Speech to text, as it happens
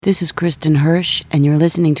This is Kristen Hirsch, and you're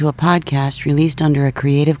listening to a podcast released under a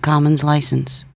Creative Commons license.